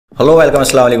Hello welcome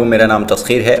अस्सलाम वालेकुम। मेरा नाम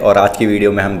तस्खीर है और आज की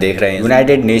वीडियो में हम देख रहे हैं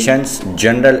यूनाइटेड नेशंस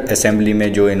जनरल असेंबली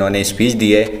में जो इन्होंने स्पीच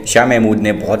दी है। शाह महमूद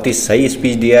ने बहुत ही सही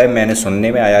स्पीच दिया है, मैंने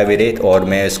सुनने में आया मेरे और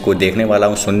मैं इसको देखने वाला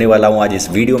हूँ, सुनने वाला हूँ आज इस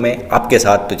वीडियो में आपके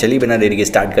साथ। तो चलिए बिना देरी के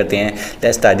स्टार्ट करते हैं।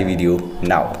 Let's start the video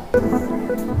now.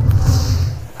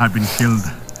 Have been killed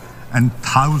and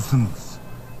thousands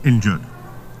injured.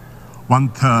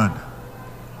 1/3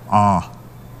 are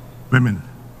women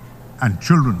and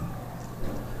children.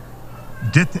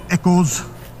 Death echoes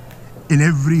in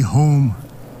every home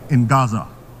in Gaza.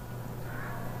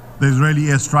 The Israeli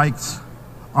airstrikes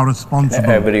are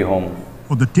responsible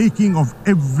for the taking of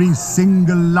every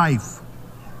single life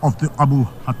of the Abu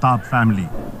Hattab family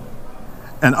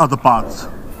and other parts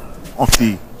of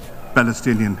the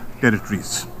Palestinian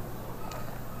territories.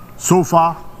 So far,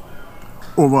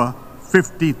 over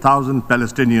 50,000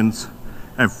 Palestinians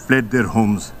have fled their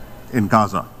homes in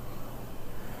Gaza.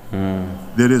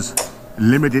 There is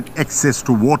limited access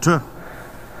to water,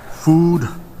 food,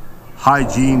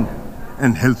 hygiene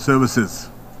and health services.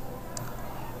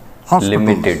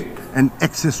 Hospitals and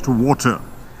access to water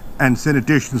and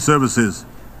sanitation services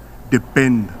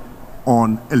depend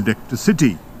on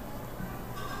electricity.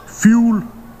 Fuel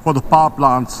for the power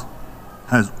plants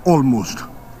has almost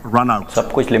run out.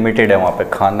 सब कुछ limited है वहाँ पे,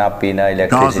 खाना पीना,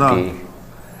 electricity.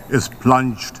 Gaza is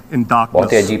plunged in darkness.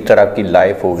 बहुत ही अजीब तरह की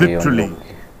लाइफ हो गई है। Literally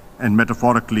and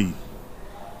metaphorically,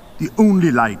 the only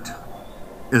light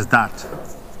is that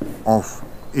of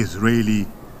Israeli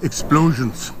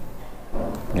explosions.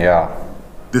 Yeah.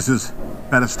 This is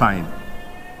Palestine,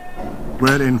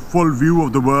 where in full view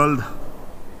of the world,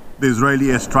 the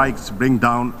Israeli airstrikes bring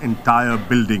down entire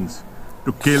buildings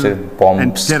to kill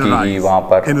and terrorize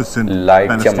innocent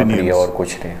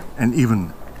Palestinians and even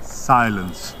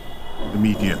silence the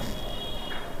media.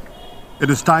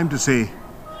 It is time to say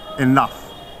enough.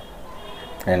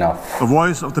 Enough. The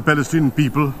voice of the Palestinian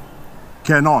people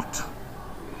cannot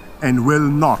and will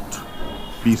not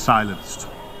be silenced.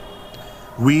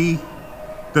 We,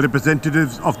 the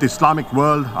representatives of the Islamic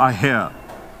world, are here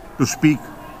to speak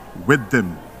with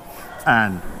them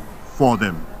and for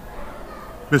them.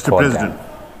 Mr. President,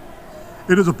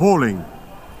 it is appalling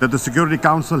that the Security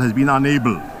Council has been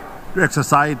unable to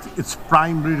exercise its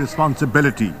primary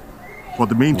responsibility for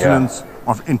the maintenance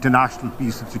of international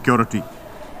peace and security.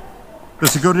 The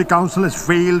Security Council has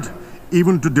failed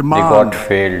even to demand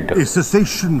a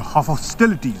cessation of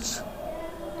hostilities.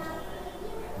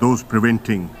 Those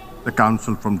preventing the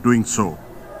Council from doing so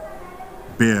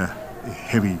bear a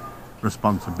heavy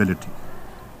responsibility.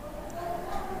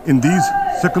 In these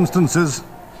circumstances,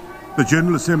 the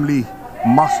General Assembly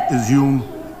must assume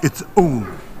its own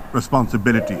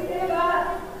responsibility.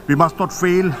 We must not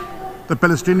fail the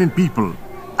Palestinian people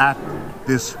at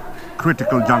this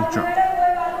critical juncture.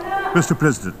 Mr.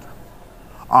 President,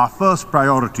 our first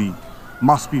priority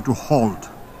must be to halt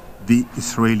the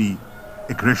Israeli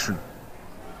aggression.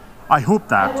 I hope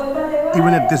that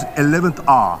even at this 11th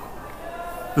hour,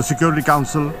 the Security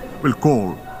Council will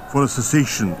call for a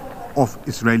cessation of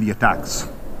Israeli attacks.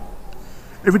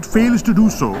 If it fails to do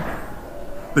so,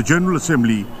 the General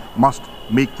Assembly must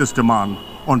make this demand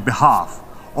on behalf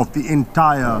of the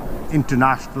entire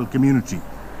international community.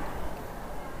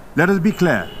 Let us be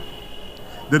clear.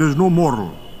 There is no moral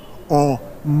or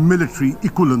military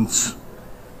equivalence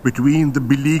between the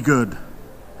beleaguered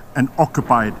and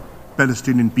occupied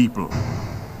Palestinian people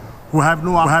who have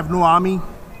no army,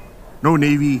 no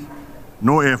navy,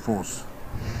 no air force,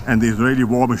 and the Israeli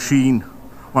war machine,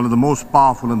 one of the most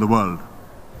powerful in the world.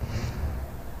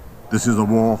 This is a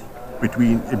war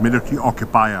between a military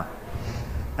occupier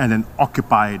and an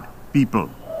occupied people.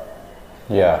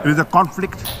 It is a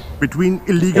conflict between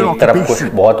illegal occupation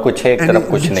and a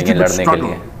legitimate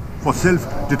struggle for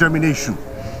self-determination.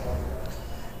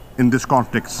 In this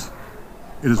context,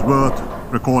 it is worth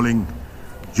recalling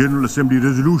General Assembly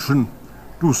Resolution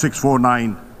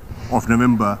 2649 of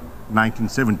November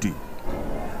 1970,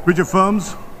 which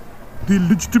affirms the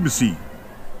legitimacy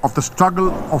of the struggle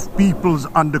of peoples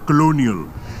under colonial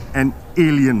and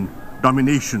alien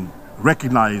domination,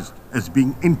 recognized as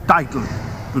being entitled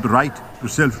to the right to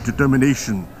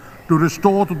self-determination, to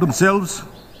restore to themselves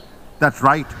that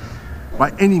right by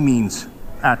any means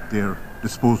at their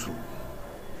disposal.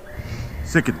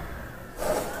 Second,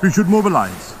 we should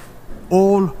mobilize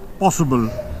all possible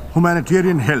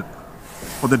humanitarian help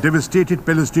for the devastated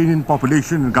Palestinian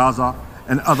population in Gaza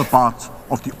and other parts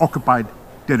of the occupied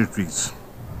territories.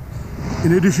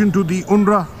 In addition to the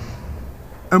UNRWA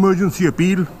emergency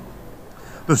appeal,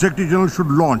 the Secretary General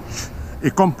should launch a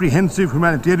comprehensive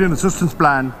humanitarian assistance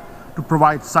plan to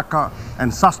provide succor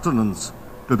and sustenance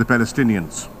to the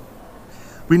Palestinians.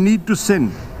 We need to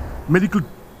send medical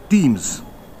teams,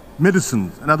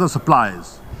 medicines and other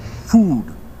supplies, food,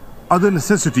 other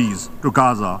necessities to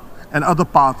Gaza and other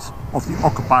parts of the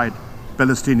occupied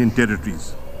Palestinian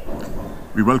territories.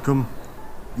 We welcome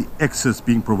the access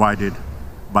being provided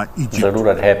by Egypt to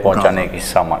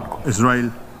Gaza.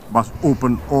 Israel must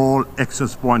open all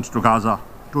access points to Gaza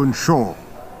to ensure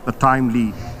the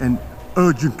timely and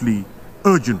urgent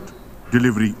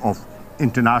delivery of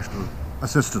international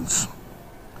assistance.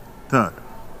 Third,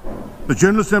 the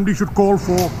General Assembly should call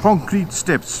for concrete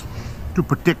steps to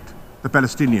protect the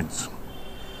Palestinians.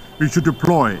 We should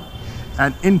deploy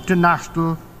an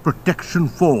international protection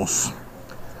force,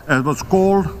 as was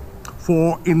called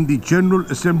for in the General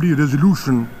Assembly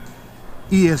Resolution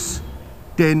ES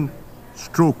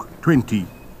 10/20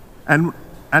 and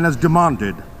as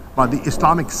demanded by the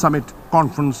Islamic Summit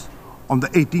Conference on the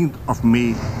 18th of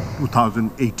May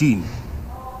 2018.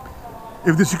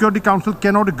 If the Security Council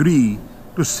cannot agree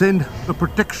to send the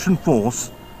protection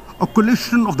force, a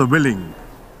coalition of the willing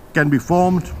can be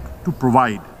formed to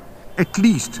provide at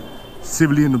least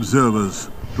civilian observers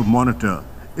to monitor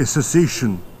a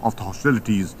cessation of the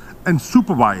hostilities and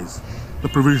supervise the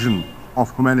provision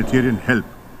of humanitarian help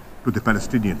to the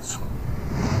Palestinians.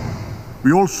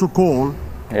 We also call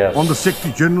on the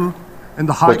Secretary General and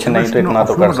the High Commissioner of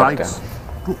Human Rights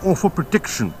to offer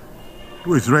protection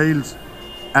to Israel's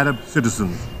Arab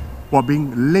citizens who are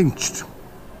being lynched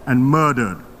and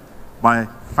murdered by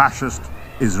fascist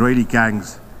Israeli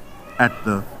gangs at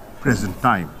the present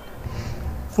time.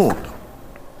 Fourth,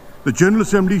 the General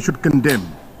Assembly should condemn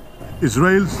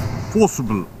Israel's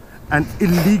forcible and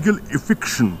illegal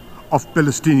eviction of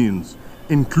Palestinians,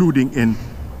 including in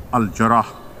Al-Jarrah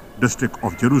district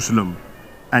of Jerusalem,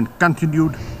 and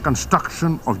continued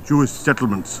construction of Jewish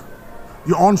settlements.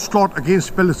 The onslaught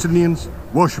against Palestinians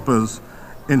worshippers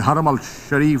in Haram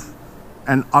al-Sharif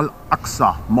and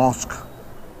Al-Aqsa Mosque,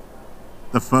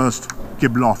 the first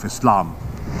Qibla of Islam,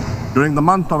 during the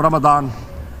month of Ramadan,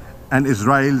 and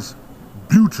Israel's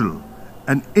brutal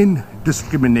and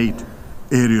indiscriminate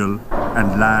aerial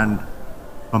and land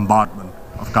bombardment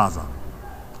of Gaza.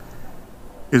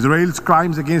 Israel's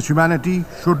crimes against humanity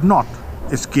should not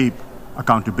escape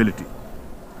accountability.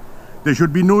 There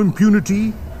should be no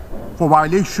impunity for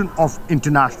violation of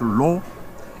international law,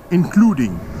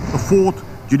 including the Fourth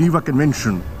Geneva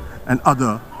Convention and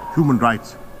other human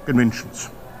rights conventions.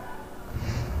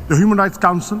 The Human Rights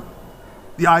Council,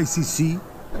 the ICC,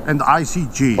 and the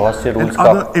ICJ and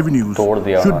other avenues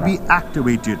should be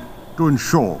activated to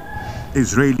ensure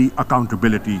Israeli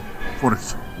accountability for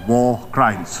its war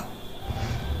crimes.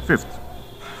 Fifth,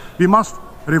 we must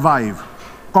revive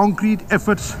concrete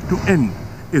efforts to end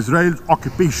Israel's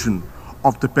occupation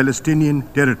of the Palestinian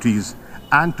territories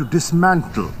and to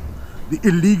dismantle the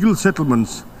illegal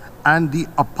settlements and the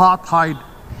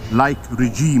apartheid-like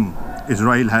regime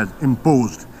Israel has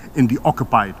imposed in the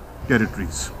occupied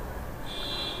territories.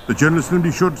 The General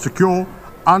Assembly should secure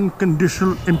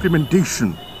unconditional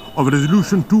implementation of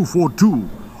Resolution 242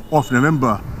 of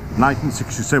November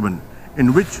 1967,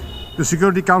 in which the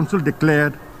Security Council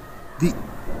declared the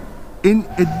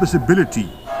inadmissibility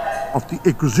of the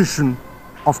acquisition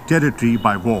of territory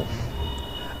by war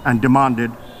and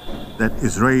demanded that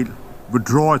Israel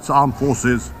withdraw its armed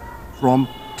forces from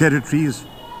territories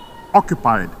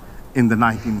occupied in the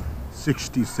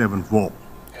 1967 war.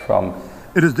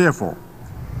 It is therefore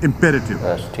imperative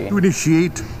to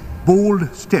initiate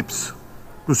bold steps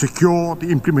to secure the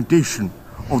implementation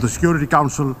of the Security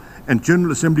Council and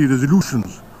General Assembly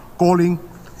resolutions calling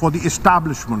for the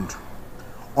establishment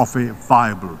of a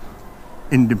viable,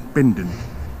 independent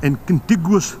and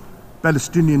contiguous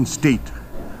Palestinian state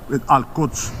with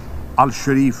Al-Quds,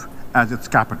 Al-Sharif as its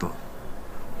capital.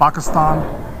 Pakistan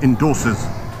endorses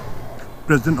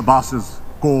President Abbas's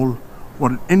call for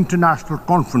an international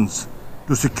conference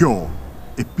to secure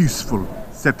a peaceful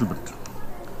settlement.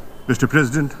 Mr.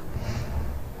 President,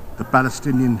 the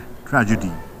Palestinian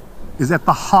tragedy is at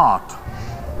the heart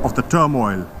of the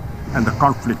turmoil and the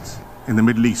conflicts in the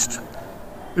Middle East.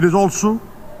 It is also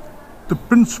the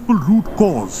principal root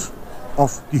cause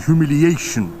of the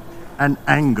humiliation and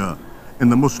anger in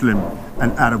the Muslim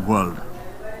and Arab world.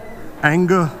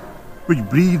 Anger which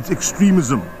breeds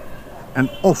extremism and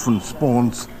often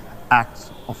spawns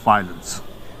acts of violence.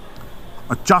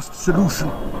 A just solution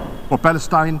for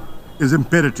Palestine is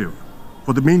imperative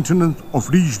for the maintenance of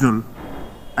regional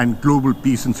and global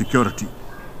peace and security.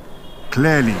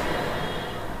 Clearly,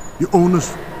 the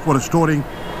onus for restoring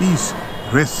peace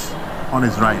rests on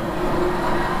Israel.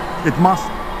 It must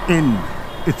end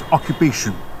its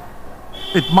occupation.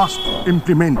 It must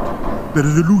implement the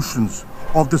resolutions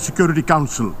of the Security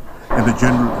Council and the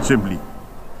General Assembly.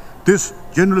 This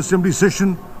General Assembly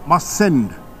session must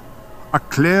send a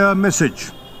clear message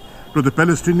to the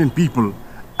Palestinian people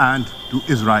and to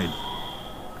Israel.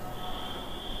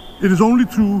 It is only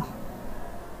through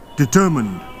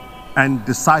determined and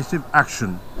decisive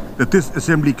action that this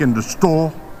assembly can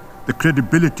restore the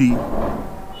credibility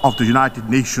of the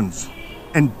United Nations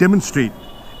and demonstrate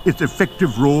its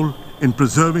effective role in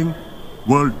preserving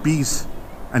world peace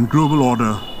and global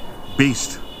order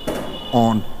based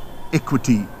on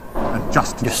equity and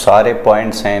justice. जो सारे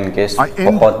points हैं इनके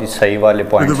बहुत ही सही वाले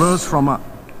points. The verse from a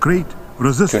great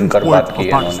resistance poet of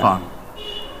Pakistan.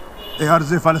 ए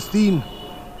अर्ज़ फ़लस्तीन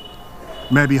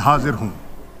मैं भी हाजिर हूँ।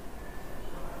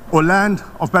 O land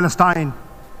of Palestine,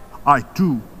 I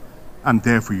too am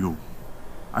there for you.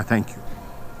 I thank you.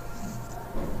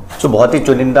 तो बहुत ही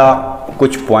चुनिंदा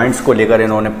कुछ पॉइंट्स को लेकर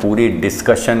इन्होंने पूरी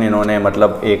डिस्कशन इन्होंने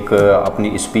मतलब एक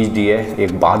अपनी स्पीच दी है,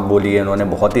 एक बात बोली है इन्होंने।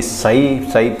 बहुत ही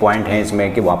सही पॉइंट हैं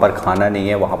इसमें कि वहाँ पर खाना नहीं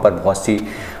है, वहाँ पर बहुत सी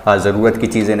ज़रूरत की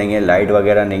चीज़ें नहीं है, लाइट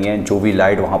वगैरह नहीं है। जो भी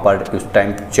लाइट वहाँ पर उस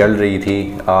टाइम चल रही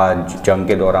थी जंग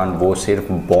के दौरान, वो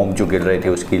सिर्फ बॉम्ब जो गिर रहे थे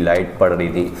उसकी लाइट पड़ रही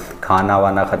थी। खाना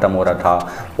वाना ख़त्म हो रहा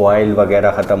था, ऑयल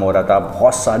वगैरह ख़त्म हो रहा था।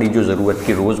 बहुत सारी जो ज़रूरत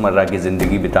की रोज़मर्रा की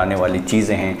ज़िंदगी बिताने वाली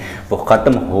चीज़ें हैं वो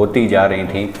ख़त्म होती जा रही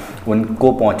थी।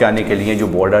 उनको पहुंचाने के लिए जो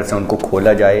बॉर्डर्स हैं उनको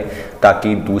खोला जाए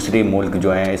ताकि दूसरे मुल्क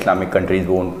जो हैं इस्लामिक कंट्रीज़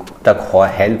वो उन तक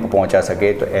हेल्प पहुंचा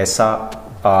सके। तो ऐसा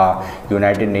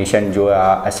यूनाइटेड नेशन जो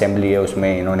असेंबली है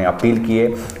उसमें इन्होंने अपील की है।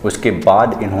 उसके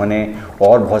बाद इन्होंने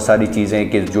और बहुत सारी चीज़ें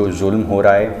कि जो जुल्म हो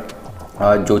रहा है,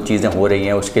 जो चीज़ें हो रही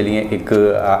हैं उसके लिए एक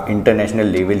इंटरनेशनल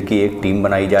लेवल की एक टीम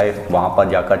बनाई जाए, वहाँ पर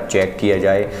जाकर चेक किया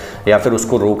जाए या फिर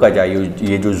उसको रोका जाए।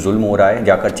 ये जो जुल्म हो रहा है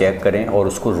जाकर चेक करें और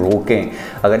उसको रोकें।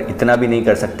 अगर इतना भी नहीं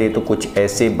कर सकते तो कुछ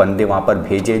ऐसे बंदे वहाँ पर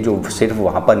भेजें जो सिर्फ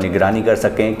वहाँ पर निगरानी कर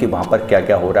सकें कि वहाँ पर क्या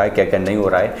क्या हो रहा है, क्या क्या नहीं हो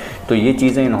रहा है। तो ये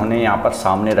चीज़ें इन्होंने यहाँ पर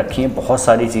सामने रखी हैं। बहुत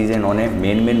सारी चीज़ें इन्होंने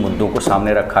मेन मुद्दों को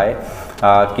सामने रखा है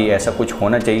कि ऐसा कुछ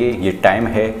होना चाहिए। ये टाइम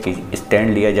है कि स्टैंड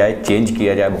लिया जाए, चेंज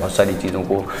किया जाए बहुत सारी चीज़ों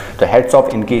को। तो हेड्स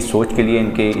ऑफ इनकी सोच के लिए,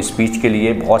 इनके स्पीच के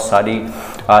लिए बहुत सारी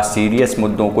सीरियस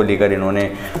मुद्दों को लेकर इन्होंने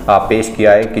पेश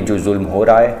किया है कि जो जुल्म हो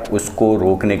रहा है उसको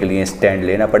रोकने के लिए स्टैंड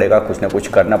लेना पड़ेगा, कुछ ना कुछ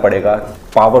करना पड़ेगा।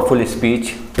 पावरफुल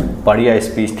स्पीच, बढ़िया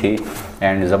स्पीच थी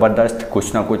एंड ज़बरदस्त।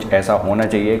 कुछ ना कुछ ऐसा होना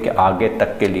चाहिए कि आगे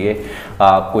तक के लिए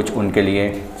कुछ उनके लिए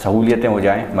सहूलियतें हो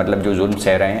जाएं, मतलब जो जुल्म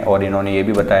सह रहे हैं। और इन्होंने ये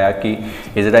भी बताया कि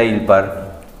इज़राइल पर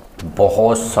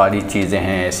बहुत सारी चीज़ें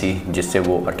हैं ऐसी जिससे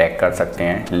वो अटैक कर सकते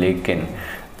हैं, लेकिन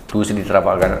दूसरी तरफ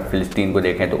अगर फ़िलिस्तीन को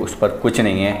देखें तो उस पर कुछ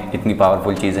नहीं है, इतनी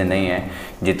पावरफुल चीज़ें नहीं हैं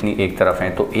जितनी एक तरफ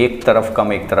हैं। तो एक तरफ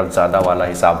कम एक तरफ ज़्यादा वाला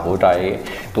हिसाब हो रहा है,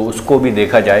 तो उसको भी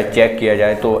देखा जाए, चेक किया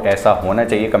जाए। तो ऐसा होना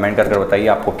चाहिए। कमेंट करके बताइए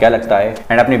आपको क्या लगता है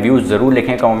एंड अपने व्यूज़ ज़रूर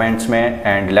लिखें कमेंट्स में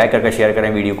एंड लाइक करके शेयर करें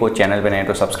वीडियो को। चैनल पर नए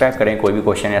तो सब्सक्राइब करें। कोई भी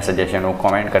क्वेश्चन या सजेशन हो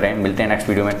कमेंट करें। मिलते हैं नेक्स्ट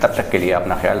वीडियो में, तब तक के लिए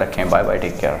अपना ख्याल रखें। Bye bye,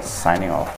 take care, signing off.